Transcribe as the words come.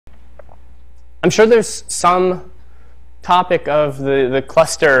I'm sure there's some topic of the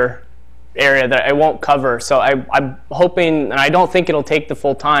cluster area that I won't cover. So I'm hoping, and I don't think it'll take the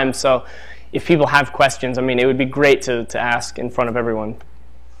full time. So if people have questions, I mean, it would be great to ask in front of everyone.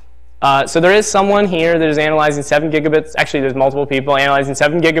 So there is someone here that is analyzing 7 gigabits. Actually, there's multiple people analyzing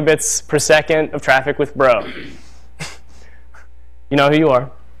 7 gigabits per second of traffic with Bro. You know who you are.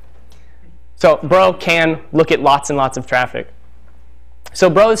 So Bro can look at lots and lots of traffic. So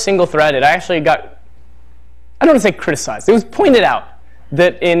Bro is single-threaded. I actually got, I don't want to say criticized. It was pointed out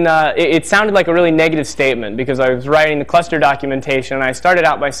that it sounded like a really negative statement because I was writing the cluster documentation, and I started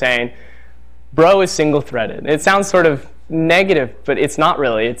out by saying, Bro is single-threaded. It sounds sort of negative, but it's not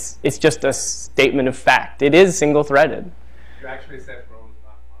really. It's just a statement of fact. It is single-threaded. You actually said Bro is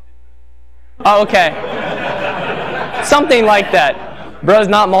not multi-threaded. Oh, okay. Something like that. Bro is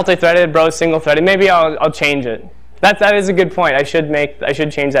not multi-threaded. Bro is single-threaded. Maybe I'll change it. That is a good point. I should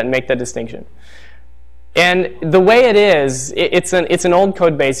change that and make that distinction. And the way it is, it's an old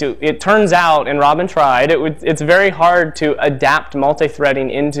code base. It turns out, and Robin tried, it's very hard to adapt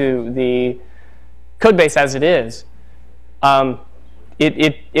multi-threading into the code base as it is. If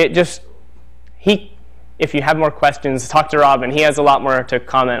you have more questions, talk to Robin. He has a lot more to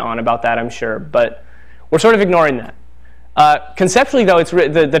comment on about that, I'm sure. But we're sort of ignoring that. Conceptually, though,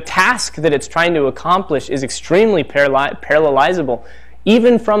 the task that it's trying to accomplish is extremely parallelizable,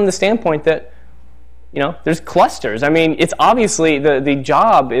 even from the standpoint that there's clusters. I mean, it's obviously the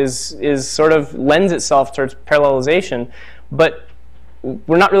job is sort of lends itself towards parallelization, but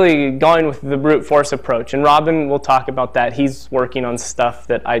we're not really going with the brute force approach. And Robin will talk about that. He's working on stuff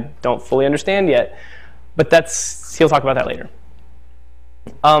that I don't fully understand yet, but he'll talk about that later.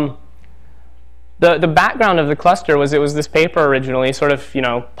 The background of the cluster was it was this paper originally, sort of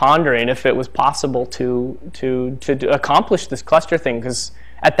pondering if it was possible to accomplish this cluster thing, because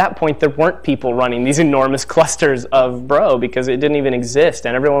at that point, there weren't people running these enormous clusters of Bro because it didn't even exist,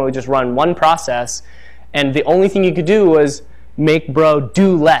 and everyone would just run one process, and the only thing you could do was make Bro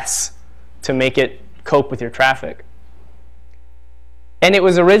do less to make it cope with your traffic. And it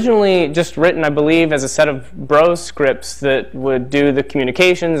was originally just written, I believe, as a set of Bro scripts that would do the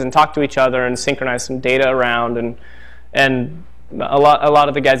communications and talk to each other and synchronize some data around, and a lot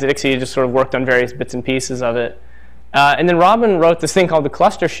of the guys at IXE just sort of worked on various bits and pieces of it. And then Robin wrote this thing called the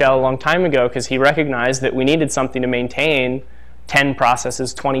cluster shell a long time ago because he recognized that we needed something to maintain 10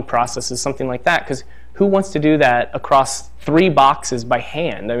 processes, 20 processes, something like that. Because who wants to do that across 3 boxes by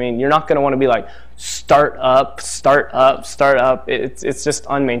hand? I mean, you're not going to want to be like, start up, start up, start up. It's just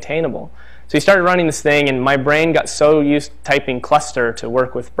unmaintainable. So he started running this thing, and my brain got so used to typing cluster to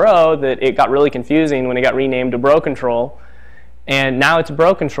work with Bro that it got really confusing when it got renamed to Bro control. And now it's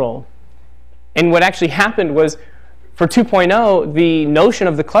Bro control. And what actually happened was, for 2.0, the notion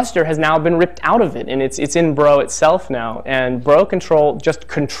of the cluster has now been ripped out of it, and it's in Bro itself now. And Bro control just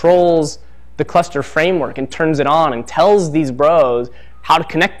controls the cluster framework and turns it on and tells these Bros how to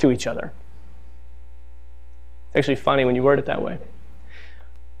connect to each other. It's actually funny when you word it that way.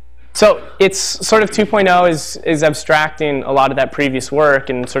 So it's sort of 2.0 is abstracting a lot of that previous work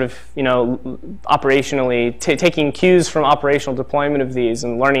and sort of operationally taking cues from operational deployment of these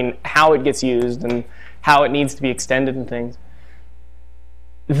and learning how it gets used and how it needs to be extended and things.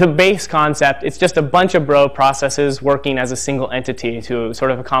 The base concept, it's just a bunch of Bro processes working as a single entity to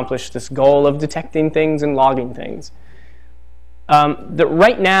sort of accomplish this goal of detecting things and logging things.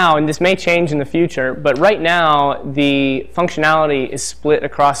 Right now, and this may change in the future, but right now the functionality is split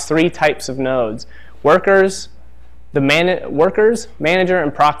across 3 types of nodes: workers, workers, manager,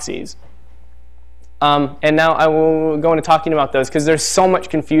 and proxies. And now I will go into talking about those because there's so much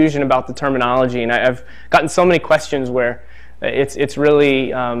confusion about the terminology, and I've gotten so many questions where it's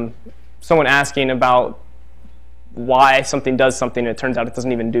really someone asking about why something does something, and it turns out it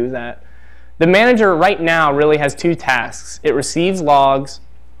doesn't even do that. The manager right now really has 2 tasks. It receives logs,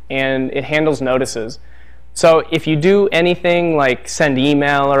 and it handles notices. So if you do anything like send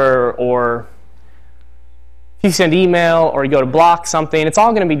email or if you send email or you go to block something, it's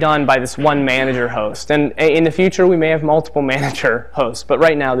all going to be done by this one manager host. And in the future, we may have multiple manager hosts, but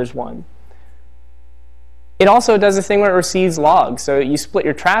right now there's one. It also does this thing where it receives logs. So you split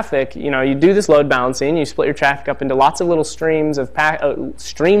your traffic. You do this load balancing. You split your traffic up into lots of little streams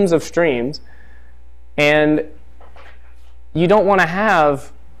of streams. And you don't want to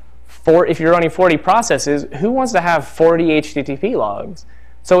have, if you're running 40 processes, who wants to have 40 HTTP logs?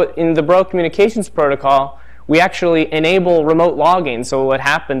 So in the Bro communications protocol, we actually enable remote logging. So what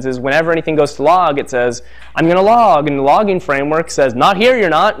happens is whenever anything goes to log, it says, I'm going to log. And the logging framework says, not here, you're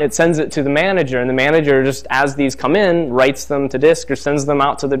not. And it sends it to the manager. And the manager, just as these come in, writes them to disk or sends them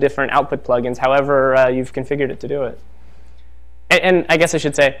out to the different output plugins, however you've configured it to do it. And I guess I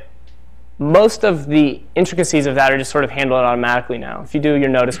should say, most of the intricacies of that are just sort of handled automatically now. If you do your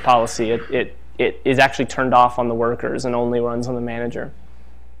notice policy, it is actually turned off on the workers and only runs on the manager.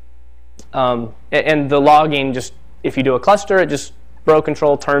 And the logging, just if you do a cluster, it just bro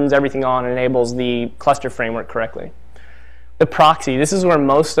control turns everything on and enables the cluster framework correctly. The proxy, this is where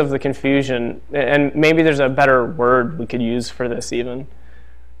most of the confusion, and maybe there's a better word we could use for this even.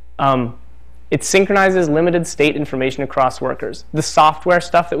 It synchronizes limited state information across workers. The software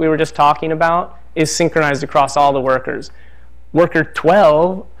stuff that we were just talking about is synchronized across all the workers. Worker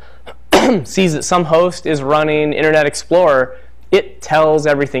 12 sees that some host is running Internet Explorer. It tells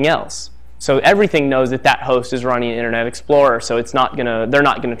everything else. So everything knows that that host is running Internet Explorer, so it's not they're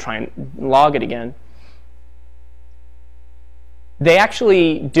not gonna try and log it again. They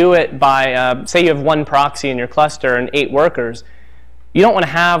actually do it by, say you have one proxy in your cluster and 8 workers. You don't want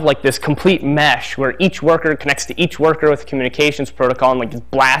to have like this complete mesh where each worker connects to each worker with a communications protocol and like just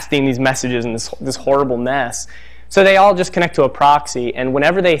blasting these messages in this horrible mess. So they all just connect to a proxy, and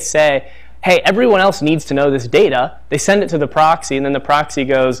whenever they say, hey, everyone else needs to know this data, they send it to the proxy, and then the proxy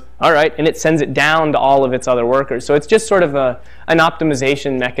goes, all right, and it sends it down to all of its other workers. So it's just sort of an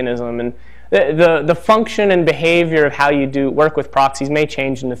optimization mechanism. And the function and behavior of how you work with proxies may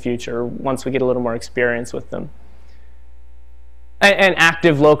change in the future once we get a little more experience with them. And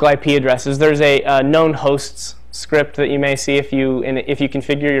active local IP addresses. There's a known hosts script that you may see if you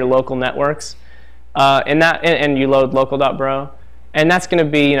configure your local networks, and you load local.bro. And that's going to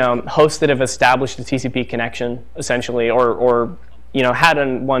be hosts that have established a TCP connection, essentially, or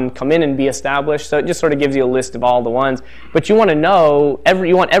had one come in and be established. So it just sort of gives you a list of all the ones. But you want to know,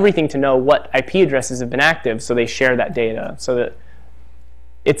 you want everything to know what IP addresses have been active, so they share that data. So that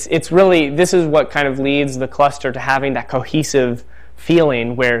it's really, this is what kind of leads the cluster to having that cohesive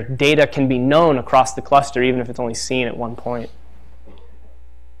feeling where data can be known across the cluster, even if it's only seen at one point.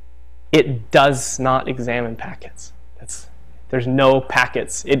 It does not examine packets. There's no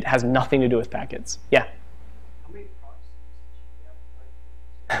packets. It has nothing to do with packets. Yeah? How many proxies?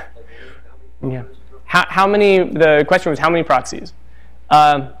 Yeah. How many, the question was how many proxies?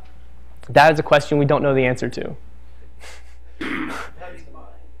 That is a question we don't know the answer to.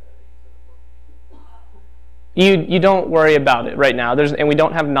 You don't worry about it right now. And we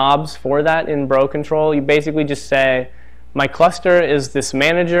don't have knobs for that in bro control. You basically just say, my cluster is this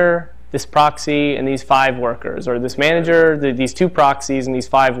manager, this proxy, and these 5 workers, or this manager, these 2 proxies, and these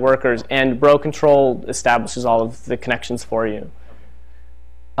 5 workers, and bro control establishes all of the connections for you.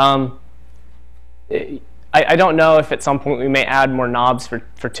 I don't know if at some point we may add more knobs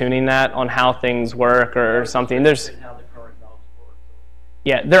for tuning that on how things work or something.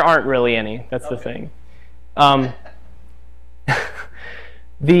 Yeah, there aren't really any. That's the thing.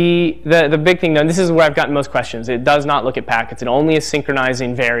 The big thing, though, this is where I've gotten most questions. It does not look at packets. It only is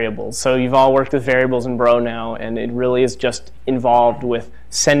synchronizing variables. So you've all worked with variables in Bro now, and it really is just involved with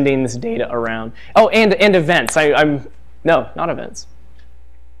sending this data around. Oh, and events. No, not events.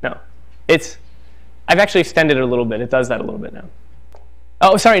 No, I've actually extended it a little bit. It does that a little bit now.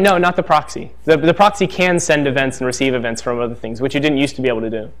 Oh, sorry, no, not the proxy. The proxy can send events and receive events from other things, which it didn't used to be able to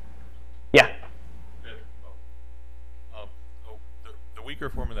do. Yeah. Weaker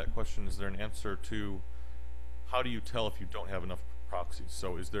form of that question, is there an answer to how do you tell if you don't have enough proxies?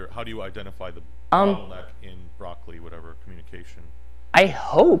 So how do you identify the bottleneck in Broccoli, whatever, communication? I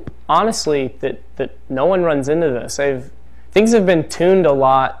hope, honestly, that no one runs into this. Things have been tuned a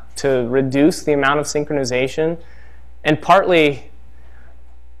lot to reduce the amount of synchronization, and partly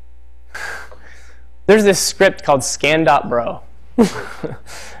there's this script called scan.bro. I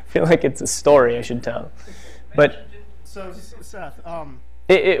feel like it's a story I should tell. But so, Seth, sorry,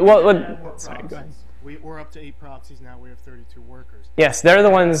 go ahead. We're up to 8 proxies now. We have 32 workers. Yes, they're the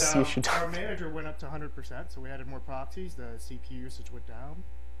ones you should Our manager went up to 100%, so we added more proxies. The CPU usage went down.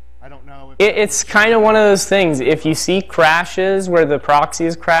 I don't know if it's kind of one of those things. If you see crashes where the proxy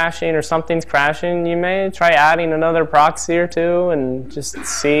is crashing or something's crashing, you may try adding another proxy or 2 and just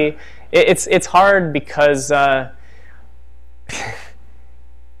see. It's hard because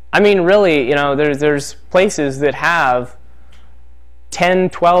I mean, really, there's places that have 10,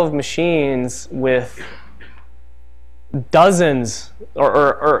 12 machines with dozens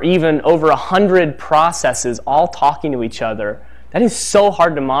or even over 100 processes all talking to each other. That is so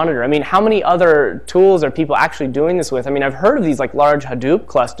hard to monitor. I mean, how many other tools are people actually doing this with? I mean, I've heard of these like large Hadoop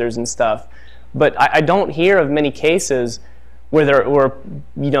clusters and stuff, But I don't hear of many cases where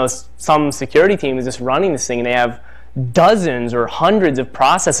some security team is just running this thing and they have dozens or hundreds of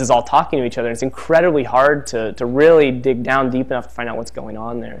processes all talking to each other. It's incredibly hard to really dig down deep enough to find out what's going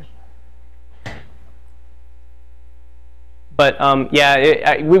on there. But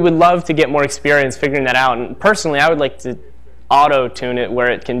we would love to get more experience figuring that out. And personally, I would like to auto-tune it where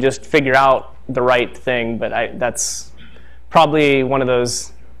it can just figure out the right thing. But that's probably one of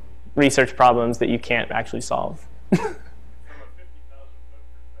those research problems that you can't actually solve.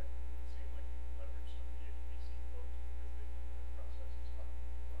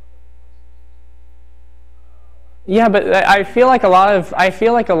 Yeah, but I feel like a lot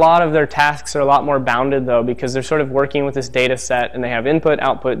of their tasks are a lot more bounded though, because they're sort of working with this data set and they have input,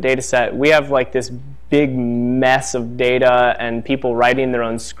 output, data set. We have like this big mess of data and people writing their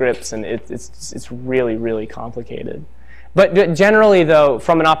own scripts, and it's really, really complicated. But generally though,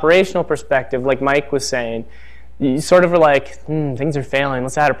 from an operational perspective, like Mike was saying, you sort of are like, things are failing,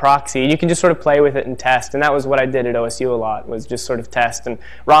 let's add a proxy. You can just sort of play with it and test, and that was what I did at OSU a lot, was just sort of test. And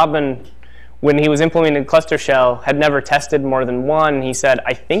Robin, when he was implementing Cluster Shell, had never tested more than one. He said,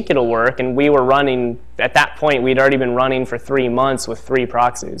 I think it'll work. And we were running, at that point, we'd already been running for 3 months with 3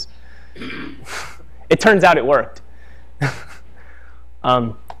 proxies. It turns out it worked.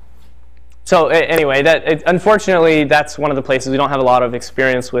 So anyway, unfortunately, that's one of the places we don't have a lot of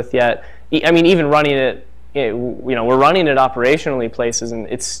experience with yet. I mean, even running it, we're running it operationally places, and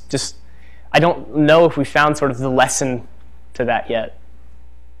it's just, I don't know if we found sort of the lesson to that yet.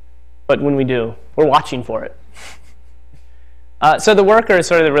 But when we do, we're watching for it. So the worker is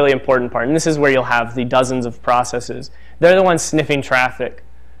sort of the really important part, and this is where you'll have the dozens of processes. They're the ones sniffing traffic,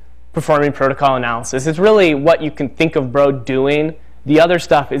 performing protocol analysis. It's really what you can think of Bro doing. The other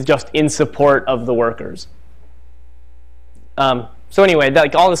stuff is just in support of the workers. So anyway,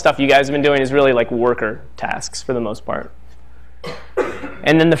 like all the stuff you guys have been doing is really like worker tasks for the most part.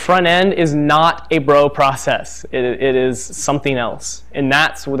 And then the front end is not a Bro process. It is something else. And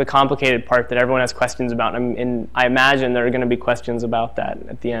that's the complicated part that everyone has questions about. And I imagine there are going to be questions about that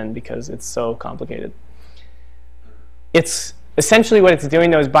at the end because it's so complicated. It's essentially what it's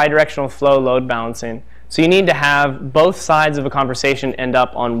doing, though, is bidirectional flow load balancing. So you need to have both sides of a conversation end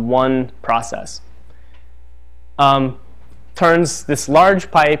up on one process. Turns this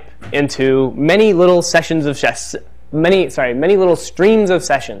large pipe into many little sessions of many little streams of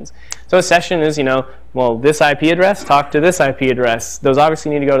sessions. So a session is, well, this IP address, talk to this IP address. Those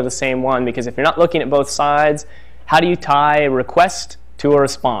obviously need to go to the same one, because if you're not looking at both sides, how do you tie a request to a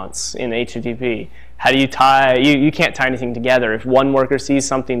response in HTTP? How do you tie, you can't tie anything together. If one worker sees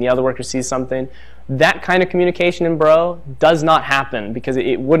something, the other worker sees something. That kind of communication in Bro does not happen because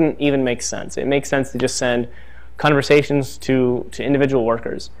it wouldn't even make sense. It makes sense to just send conversations to individual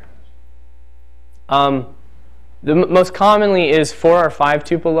workers. The most commonly is 4 or 5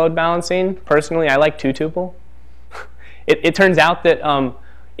 tuple load balancing. Personally, I like 2 tuple. It turns out that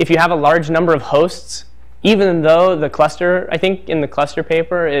if you have a large number of hosts, even though the cluster, I think in the cluster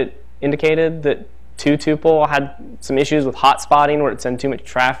paper, it indicated that 2 tuple had some issues with hotspotting where it sent too much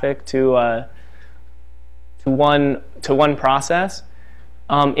traffic to one process.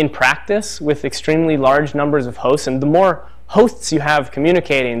 In practice, with extremely large numbers of hosts, and the more hosts you have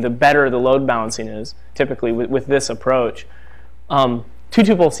communicating, the better the load balancing is, typically with this approach. 2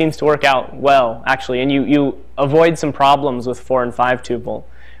 tuple seems to work out well, actually, and you avoid some problems with 4 and 5 tuple.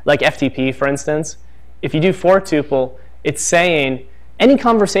 Like FTP, for instance. If you do 4 tuple, it's saying any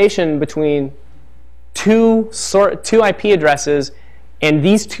conversation between two IP addresses, and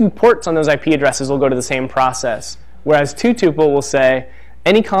these 2 ports on those IP addresses will go to the same process. Whereas 2 tuple will say,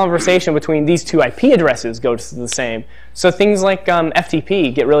 any conversation between these 2 IP addresses goes to the same. So things like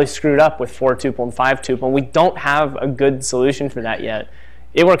FTP get really screwed up with 4 tuple and 5 tuple. And we don't have a good solution for that yet.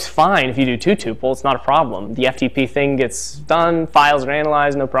 It works fine if you do 2 tuple. It's not a problem. The FTP thing gets done, files are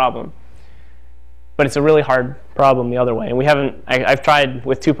analyzed, no problem. But it's a really hard problem the other way. And we haven't, I've tried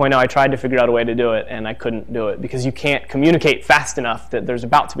with 2.0, I tried to figure out a way to do it, and I couldn't do it because you can't communicate fast enough that there's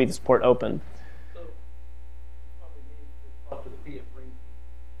about to be this port open.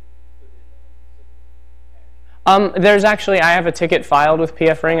 There's actually, I have a ticket filed with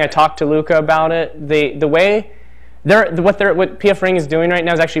PFRing. I talked to Luca about it. The way, what PFRing is doing right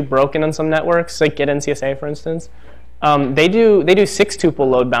now is actually broken on some networks, like GetNCSA, for instance. They do 6 tuple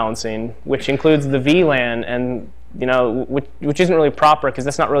load balancing, which includes the VLAN, and which isn't really proper because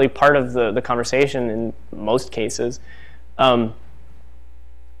that's not really part of the conversation in most cases. With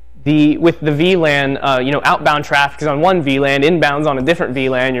the VLAN, outbound traffic is on one VLAN, inbound's on a different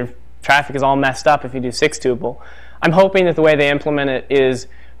VLAN. Your traffic is all messed up if you do 6 tuple. I'm hoping that the way they implement it is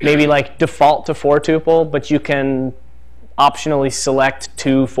maybe like default to 4-tuple, but you can optionally select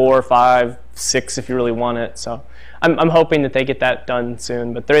 2, 4, 5, 6 if you really want it. So I'm hoping that they get that done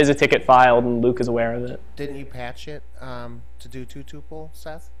soon, but there is a ticket filed and Luke is aware of it. Didn't you patch it to do 2-tuple,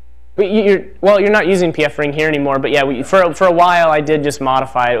 Seth? But you're not using PF-Ring here anymore, but yeah, for a while I did just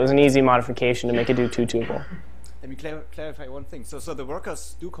modify it. It was an easy modification to make it do 2-tuple. Let me clarify one thing. So the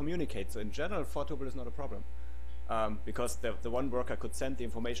workers do communicate. So in general, 4-tuple is not a problem. Because the one worker could send the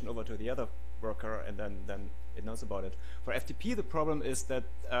information over to the other worker, and then it knows about it. For FTP, the problem is that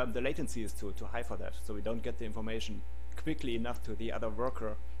the latency is too high for that, so we don't get the information quickly enough to the other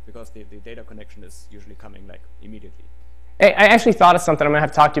worker, because the data connection is usually coming like immediately. I actually thought of something I'm going to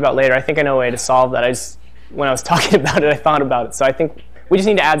have to talk to you about later. I think I know a way to solve that. When I was talking about it, I thought about it. So I think we just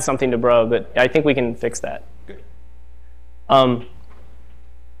need to add something to Bro, but I think we can fix that. Good.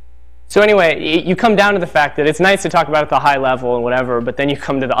 So anyway, you come down to the fact that it's nice to talk about it at the high level and whatever, but then you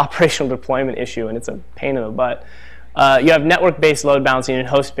come to the operational deployment issue, and it's a pain in the butt. You have network-based load balancing and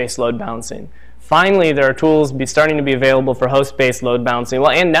host-based load balancing. Finally, there are tools starting to be available for host-based load balancing,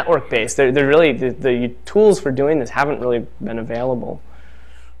 well, and network-based. They're really the tools for doing this haven't really been available.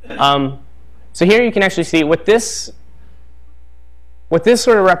 So here you can actually see what this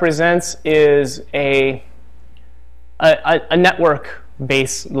sort of represents is a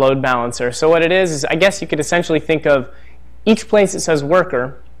network-based load balancer. So what it is I guess you could essentially think of each place that says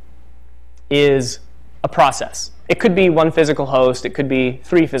worker is a process. It could be one physical host. It could be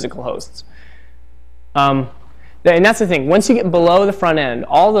 3 physical hosts. And that's the thing. Once you get below the front end,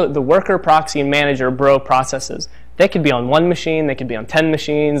 all the worker, proxy, and manager Bro processes, they could be on 1 machine. They could be on 10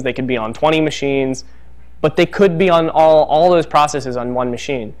 machines. They could be on 20 machines. But they could be on all those processes on 1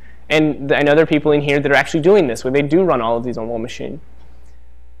 machine. And I know there are people in here that are actually doing this, where they do run all of these on 1 machine.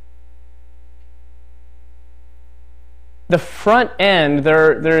 The front end,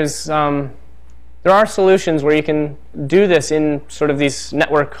 there are solutions where you can do this in sort of these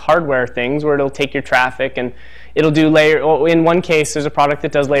network hardware things, where it'll take your traffic and it'll do in one case, there's a product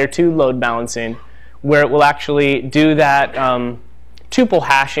that does layer 2 load balancing, where it will actually do that tuple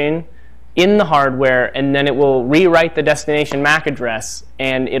hashing in the hardware, and then it will rewrite the destination MAC address,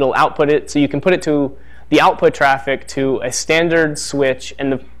 and it'll output it, so you can put it to the output traffic to a standard switch,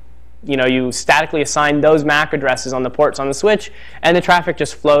 and you statically assign those MAC addresses on the ports on the switch, and the traffic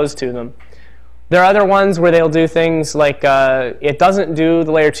just flows to them. There are other ones where they'll do things like it doesn't do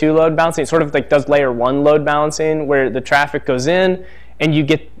the layer 2 load balancing. It sort of like does layer 1 load balancing, where the traffic goes in and you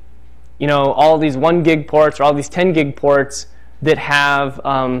get all these 1 gig ports or all these 10 gig ports that have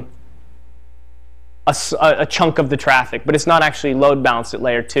a chunk of the traffic, but it's not actually load balanced at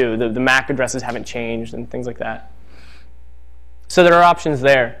layer 2. The MAC addresses haven't changed and things like that. So there are options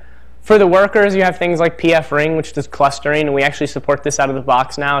there. For the workers, you have things like PF-Ring, which does clustering, and we actually support this out of the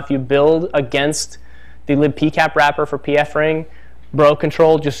box now. If you build against the libpcap wrapper for PF-Ring, Bro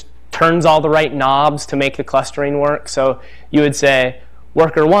Control just turns all the right knobs to make the clustering work. So you would say,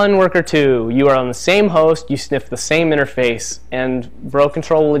 worker 1, worker 2, you are on the same host, you sniff the same interface, and Bro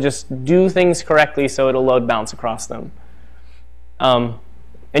Control will just do things correctly so it'll load balance across them. And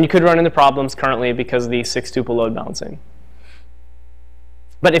you could run into problems currently because of the 6-tuple load balancing.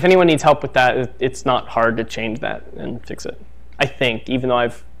 But if anyone needs help with that, it's not hard to change that and fix it, I think, even though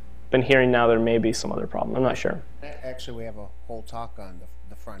I've been hearing now there may be some other problem. I'm not sure. Actually, we have a whole talk on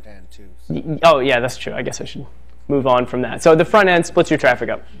the front end, too. So. Oh, yeah, that's true. I guess I should move on from that. So the front end splits your traffic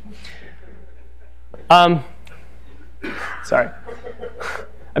up. Sorry.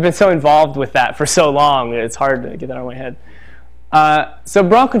 I've been so involved with that for so long that it's hard to get that out of my head. So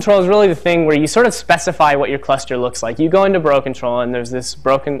Bro Control is really the thing where you sort of specify what your cluster looks like. You go into Bro Control, and there's this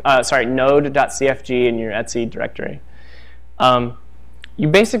node.cfg in your etc directory. You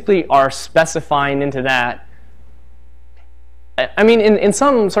basically are specifying into that. I mean, in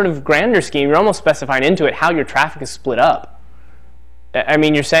some sort of grander scheme, you're almost specifying into it how your traffic is split up. I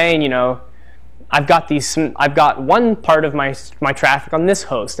mean, you're saying, I've got one part of my traffic on this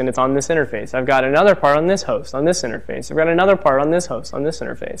host, and it's on this interface. I've got another part on this host, on this interface. I've got another part on this host, on this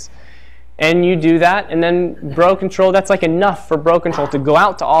interface. And you do that, and then Bro Control, that's like enough for Bro Control to go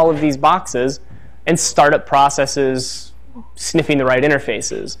out to all of these boxes and start up processes sniffing the right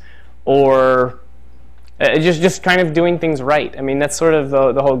interfaces, or just kind of doing things right. I mean, that's sort of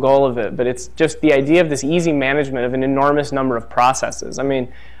the whole goal of it, but it's just the idea of this easy management of an enormous number of processes. I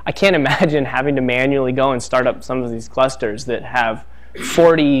mean, I can't imagine having to manually go and start up some of these clusters that have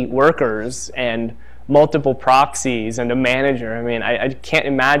 40 workers and multiple proxies and a manager. I mean, I can't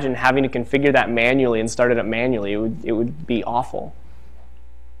imagine having to configure that manually and start it up manually. It would be awful.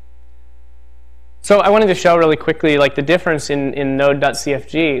 So I wanted to show really quickly like the difference in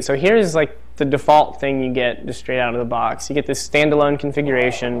node.cfg. So here's like the default thing you get just straight out of the box. You get this standalone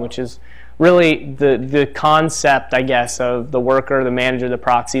configuration, which is really the concept, I guess, of the worker, the manager, the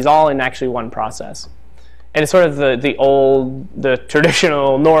proxies, all in actually one process. And it's sort of the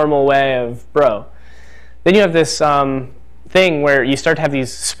traditional, normal way of Bro. Then you have this thing where you start to have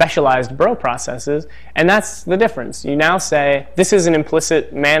these specialized Bro processes, and that's the difference. You now say this is an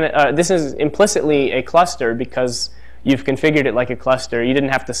this is implicitly a cluster because you've configured it like a cluster. You didn't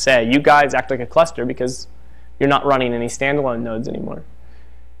have to say you guys act like a cluster because you're not running any standalone nodes anymore.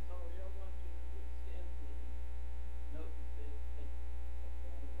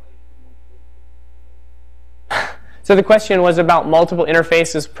 So the question was about multiple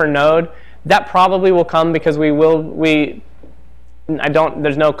interfaces per node. That probably will come because there's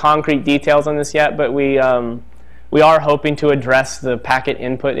no concrete details on this yet, but we are hoping to address the packet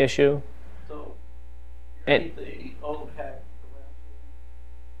input issue. So, the old hack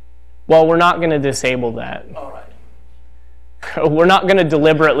Well, we're not going to disable that. all right. We're not going to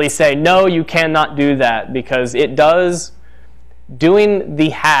deliberately say, no, you cannot do that, because doing the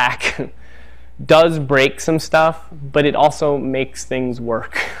hack does break some stuff, but it also makes things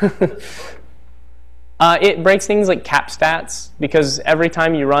work. It breaks things like cap stats, because every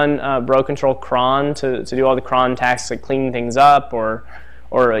time you run bro control cron to do all the cron tasks like cleaning things up or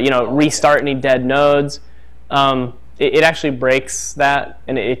restart any dead nodes, it actually breaks that,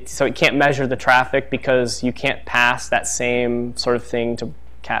 and so it can't measure the traffic because you can't pass that same sort of thing to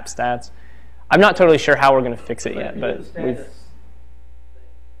cap stats. I'm not totally sure how we're going to fix it yet, but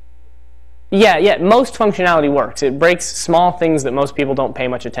yeah, most functionality works. It breaks small things that most people don't pay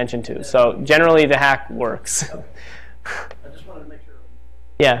much attention to. So generally, the hack works. I just wanted to make sure.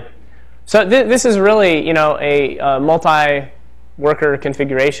 Yeah. So this is really, a multi-worker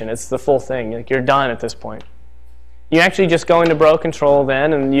configuration. It's the full thing. Like, you're done at this point. You actually just go into bro control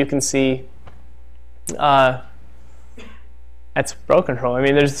then, and you can see that's bro control. I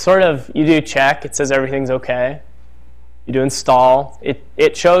mean, there's sort of, you do check. It says everything's okay. You do install.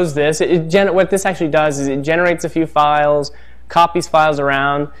 It shows this. What this actually does is it generates a few files, copies files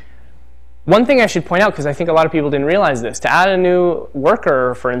around. One thing I should point out, because I think a lot of people didn't realize this, to add a new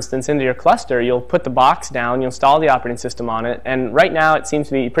worker, for instance, into your cluster, you'll put the box down, you'll install the operating system on it, and right now it seems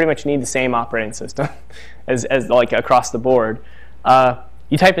to be you pretty much need the same operating system as like across the board.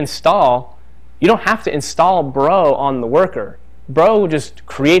 You type install. You don't have to install bro on the worker. Bro just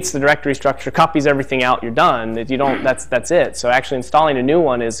creates the directory structure, copies everything out, you're done. That's it. So actually installing a new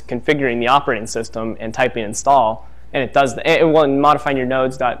one is configuring the operating system and typing install, and it does modifying your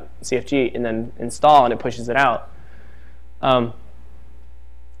nodes.cfg and then install, and it pushes it out. So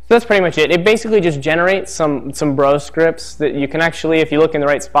that's pretty much it. It basically just generates some bro scripts that you can actually, if you look in the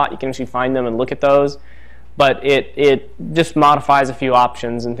right spot, you can actually find them and look at those. But it just modifies a few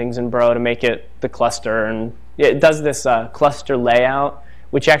options and things in bro to make it the cluster, and it does this cluster layout,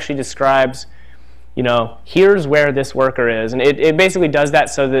 which actually describes, here's where this worker is, and it basically does that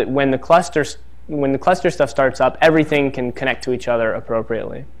so that when the cluster stuff starts up, everything can connect to each other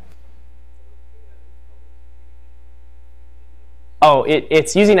appropriately. Oh,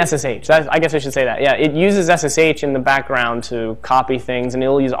 it's using SSH. I guess I should say that. Yeah, it uses SSH in the background to copy things, and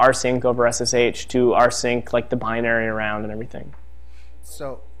it'll use rsync over SSH to rsync like the binary around and everything.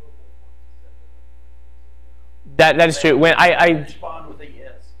 So that is true. When I Respond with a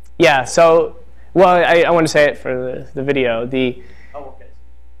yes. yeah, so I want to say it for the video. Okay.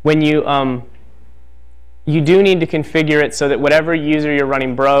 When you do need to configure it so that whatever user you're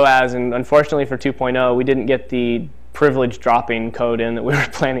running bro as, and unfortunately for 2.0 we didn't get the privilege dropping code in that we were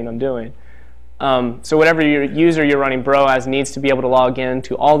planning on doing. So whatever user you're running bro as needs to be able to log in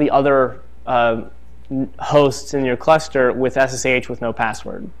to all the other hosts in your cluster with SSH with no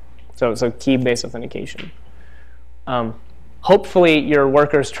password. So key-based authentication. Hopefully your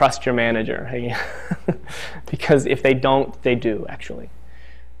workers trust your manager, because if they don't, they do actually.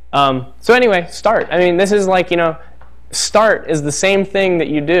 So anyway, start. I mean, this is like, start is the same thing that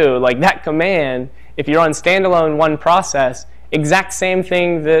you do. Like that command, if you're on standalone one process, exact same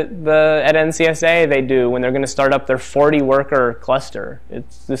thing that at NCSA they do when they're going to start up their 40 worker cluster.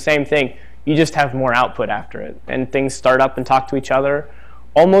 It's the same thing. You just have more output after it, and things start up and talk to each other,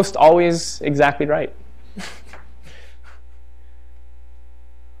 almost always exactly right.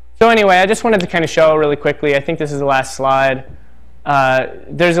 So anyway, I just wanted to kind of show really quickly. I think this is the last slide.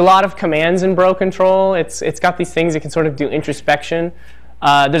 There's a lot of commands in bro control. It's got these things that can sort of do introspection.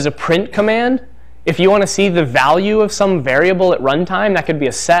 There's a print command. If you want to see the value of some variable at runtime, that could be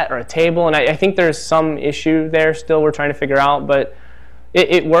a set or a table. And I think there's some issue there still we're trying to figure out. But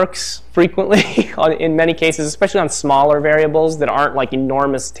It works frequently in many cases, especially on smaller variables that aren't like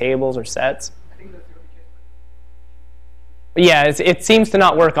enormous tables or sets. Yeah, it seems to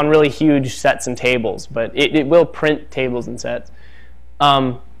not work on really huge sets and tables, but it will print tables and sets.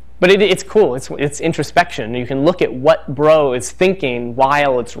 But it's cool. It's introspection. You can look at what Bro is thinking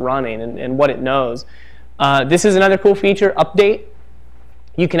while it's running and what it knows. This is another cool feature, update.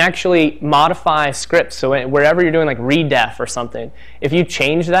 You can actually modify scripts. So wherever you're doing like redef or something, if you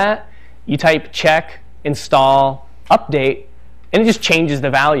change that, you type check, install, update, and it just changes the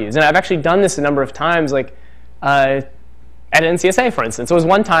values. And I've actually done this a number of times, like at NCSA, for instance. It was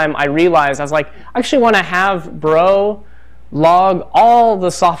one time I realized, I was like, I actually want to have Bro log all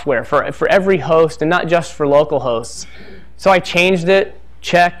the software for every host and not just for local hosts. So I changed it,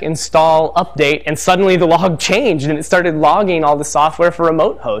 check, install, update, and suddenly the log changed and it started logging all the software for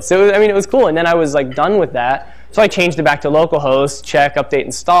remote hosts. So it was cool. And then I was like done with that. So I changed it back to local host, check, update,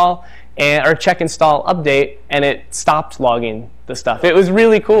 install, or check, install, update, and it stopped logging the stuff. It was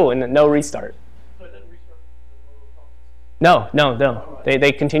really cool and no restart. No.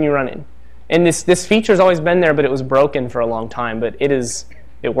 They continue running. And this feature's always been there, but it was broken for a long time. But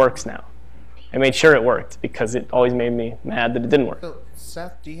it works now. I made sure it worked because it always made me mad that it didn't work. So,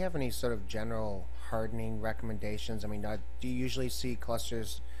 Seth, do you have any sort of general hardening recommendations? I mean, do you usually see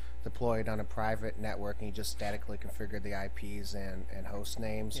clusters deployed on a private network and you just statically configure the IPs and host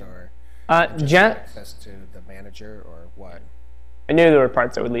names, or just access to the manager, or what? I knew there were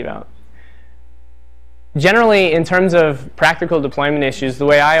parts I would leave out. Generally, in terms of practical deployment issues, the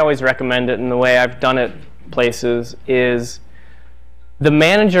way I always recommend it and the way I've done it places is the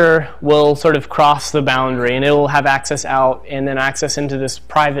manager will sort of cross the boundary and it will have access out and then access into this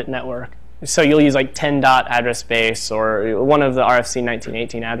private network. So you'll use like 10 dot address space or one of the RFC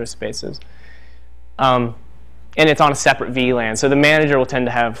 1918 address spaces. And it's on a separate VLAN. So the manager will tend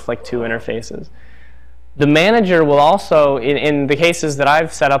to have like two interfaces. The manager will also, in the cases that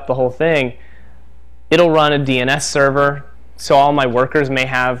I've set up the whole thing, it'll run a DNS server. So all my workers may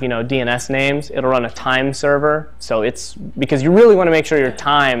have, DNS names. It'll run a time server. So it's because you really want to make sure your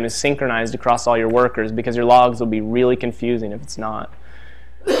time is synchronized across all your workers, because your logs will be really confusing if it's not.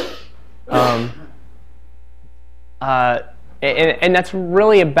 And that's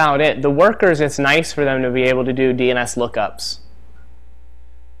really about it. The workers, it's nice for them to be able to do DNS lookups.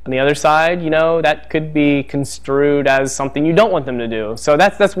 On the other side, that could be construed as something you don't want them to do. So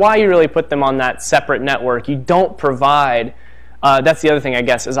that's why you really put them on that separate network. You don't provide. That's the other thing, I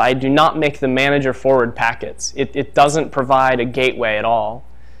guess, is I do not make the manager forward packets. It doesn't provide a gateway at all.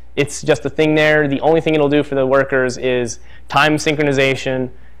 It's just a thing there. The only thing it'll do for the workers is time synchronization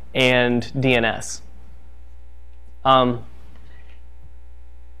and DNS.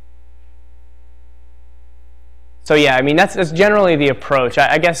 So yeah, I mean, that's generally the approach.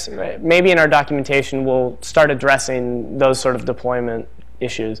 I guess maybe in our documentation we'll start addressing those sort of deployment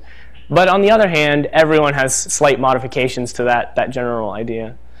issues. But on the other hand, everyone has slight modifications to that general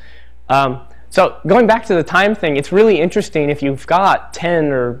idea. So going back to the time thing, it's really interesting if you've got 10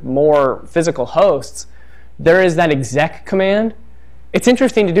 or more physical hosts, there is that exec command. It's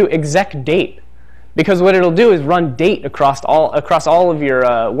interesting to do exec date, because what it'll do is run date across all of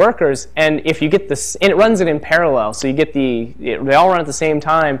your workers, and if you get this, and it runs it in parallel, so you get they all run at the same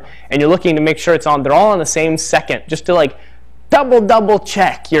time, and you're looking to make sure they're all on the same second, just to like double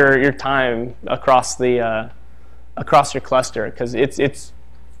check your time across your cluster, because it's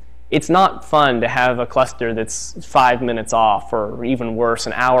not fun to have a cluster that's 5 minutes off, or even worse,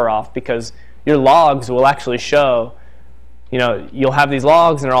 an hour off, because your logs will actually show. You'll have these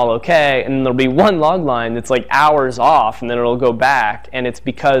logs and they're all okay, and then there'll be one log line that's like hours off, and then it'll go back, and it's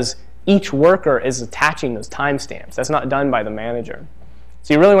because each worker is attaching those timestamps. That's not done by the manager.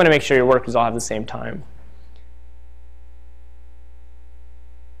 So you really want to make sure your workers all have the same time.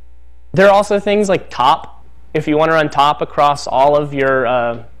 There are also things like top. If you want to run top across all of your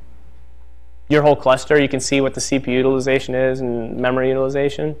whole cluster, you can see what the CPU utilization is and memory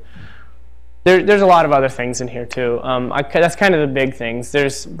utilization. There's a lot of other things in here too. That's kind of the big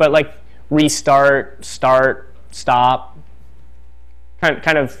things. But like restart, start, stop,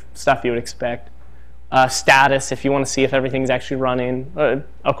 kind of stuff you would expect. Status, if you want to see if everything's actually running.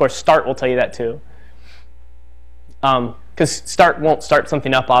 Of course, start will tell you that too. Because start won't start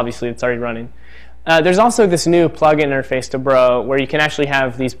something up, obviously, it's already running. There's also this new plugin interface to Bro, where you can actually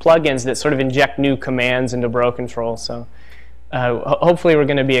have these plugins that sort of inject new commands into Bro control. So hopefully we're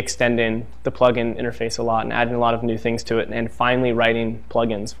going to be extending the plugin interface a lot and adding a lot of new things to it, and finally writing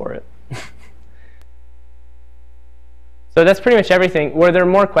plugins for it. So that's pretty much everything. Were there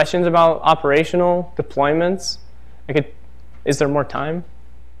more questions about operational deployments? I could Is there more time?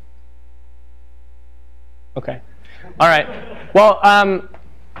 Okay. All right. Well,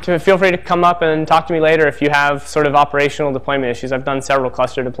 feel free to come up and talk to me later if you have sort of operational deployment issues. I've done several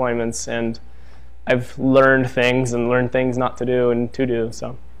cluster deployments, and I've learned things not to do and to do. So,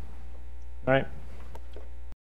 all right.